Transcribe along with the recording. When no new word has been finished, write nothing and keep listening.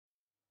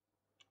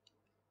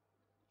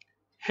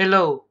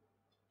Hello,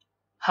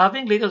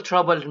 having little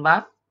trouble in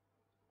math?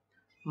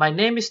 My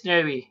name is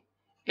Neri,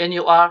 and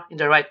you are in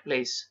the right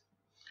place.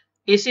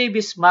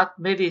 ECB's Math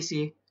Made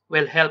Easy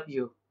will help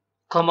you.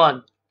 Come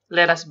on,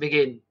 let us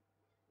begin.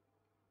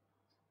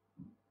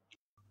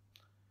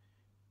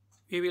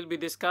 We will be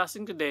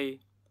discussing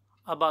today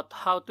about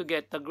how to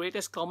get the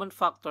greatest common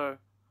factor,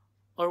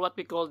 or what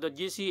we call the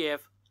GCF,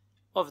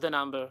 of the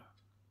number.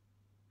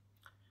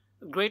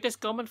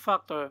 Greatest common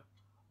factor,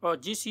 or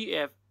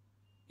GCF,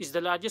 is the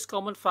largest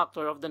common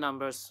factor of the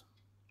numbers.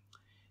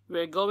 We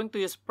are going to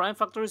use prime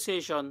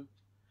factorization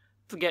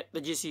to get the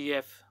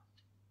GCF.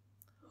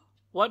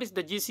 What is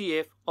the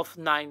GCF of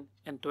 9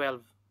 and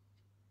 12?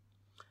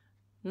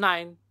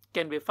 9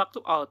 can be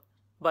factored out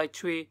by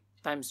 3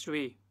 times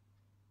 3.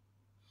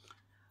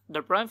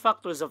 The prime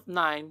factors of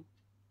 9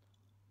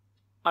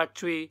 are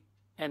 3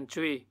 and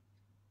 3.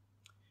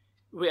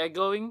 We are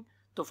going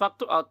to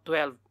factor out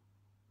 12.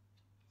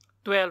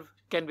 12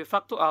 can be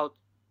factored out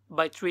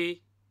by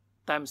 3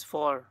 times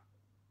 4.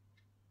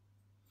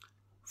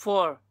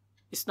 4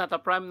 is not a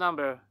prime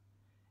number,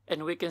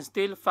 and we can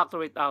still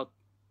factor it out.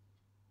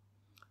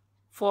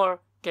 4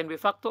 can be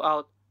factored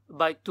out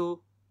by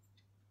 2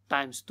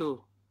 times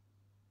 2.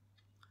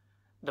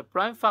 The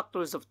prime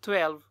factors of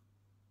 12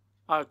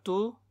 are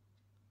 2,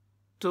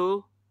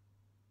 2,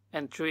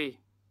 and 3.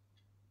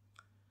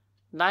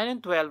 9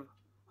 and 12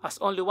 has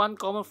only one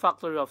common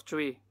factor of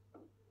 3.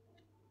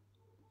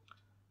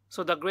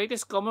 So the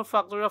greatest common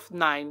factor of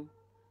 9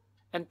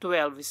 and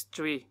 12 is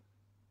 3.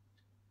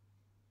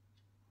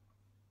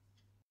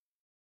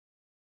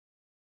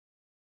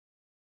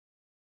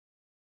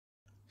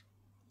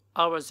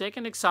 Our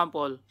second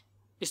example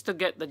is to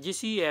get the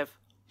GCF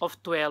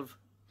of 12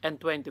 and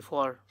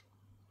 24.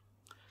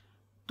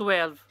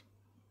 12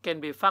 can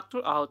be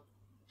factored out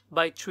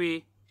by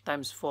 3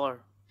 times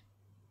 4.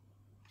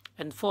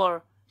 And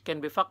 4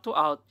 can be factored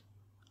out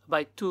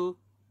by 2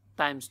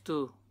 times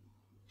 2.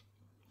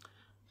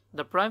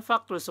 The prime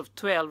factors of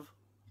 12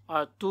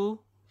 are 2,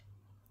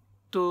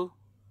 2,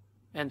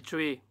 and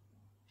 3.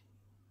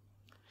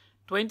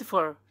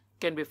 24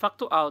 can be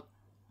factored out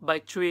by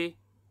 3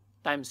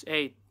 times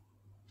 8.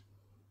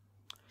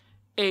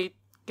 8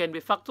 can be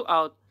factored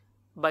out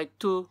by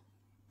 2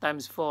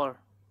 times 4.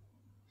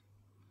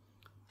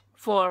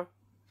 4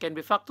 can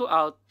be factored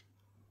out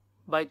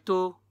by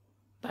 2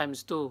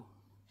 times 2.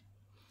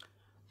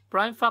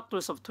 Prime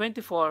factors of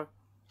 24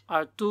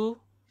 are 2,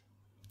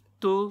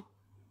 2,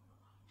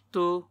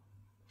 2,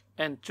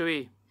 and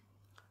 3.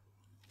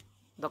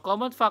 The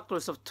common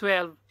factors of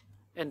 12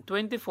 and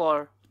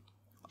 24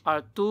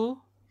 are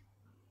 2,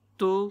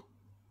 2,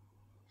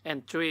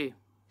 and 3.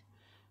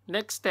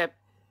 Next step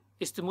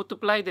is to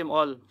multiply them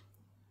all.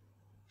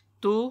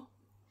 2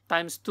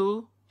 times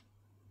 2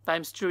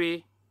 times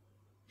 3,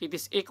 it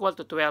is equal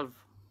to 12.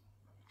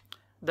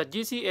 The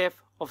GCF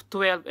of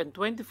 12 and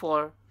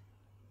 24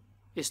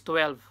 is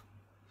 12.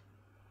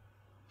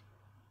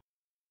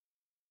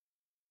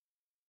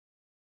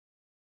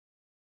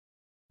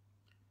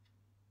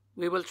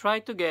 We will try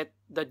to get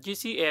the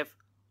GCF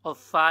of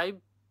 5,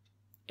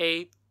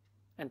 8,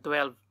 and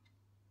 12.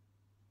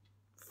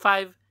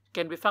 5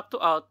 can be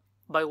factored out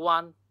by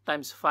 1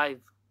 times 5.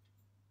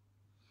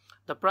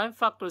 The prime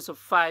factors of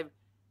 5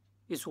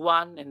 is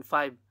 1 and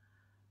 5,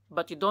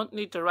 but you don't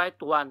need to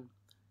write 1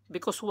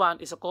 because 1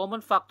 is a common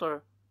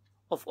factor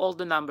of all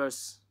the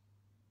numbers.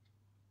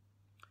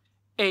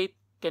 8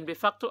 can be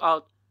factored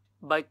out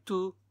by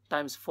 2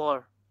 times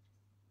 4.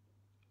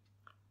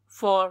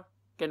 4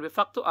 can be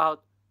factored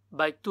out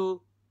by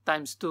 2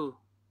 times 2.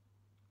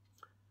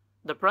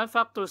 The prime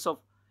factors of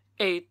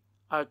 8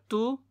 are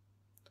 2,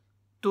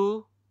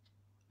 2,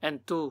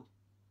 and 2.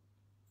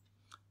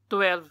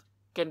 12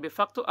 can be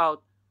factored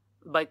out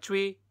by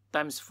 3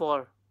 times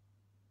 4.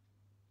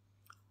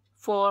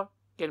 4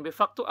 can be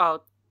factored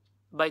out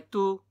by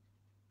 2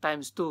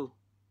 times 2.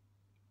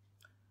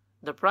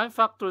 The prime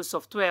factors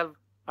of 12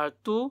 are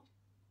 2,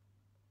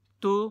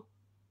 2,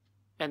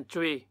 and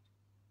 3.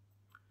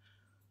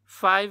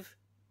 5,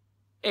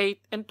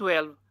 8, and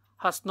 12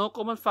 has no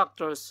common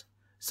factors,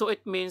 so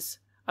it means,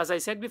 as I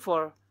said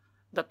before,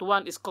 that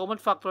 1 is common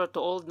factor to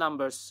all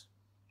numbers.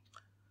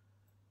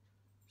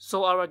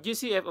 So our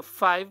GCF of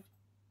 5,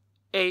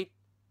 8,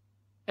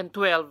 and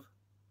 12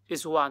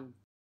 is 1.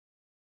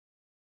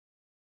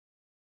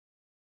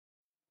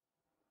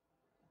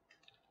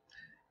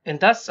 And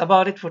that's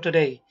about it for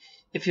today.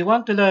 If you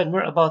want to learn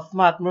more about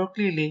math more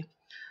clearly,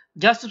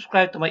 just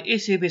subscribe to my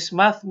ECB's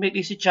Math Made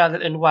Easy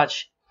channel and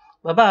watch.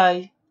 Bye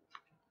bye!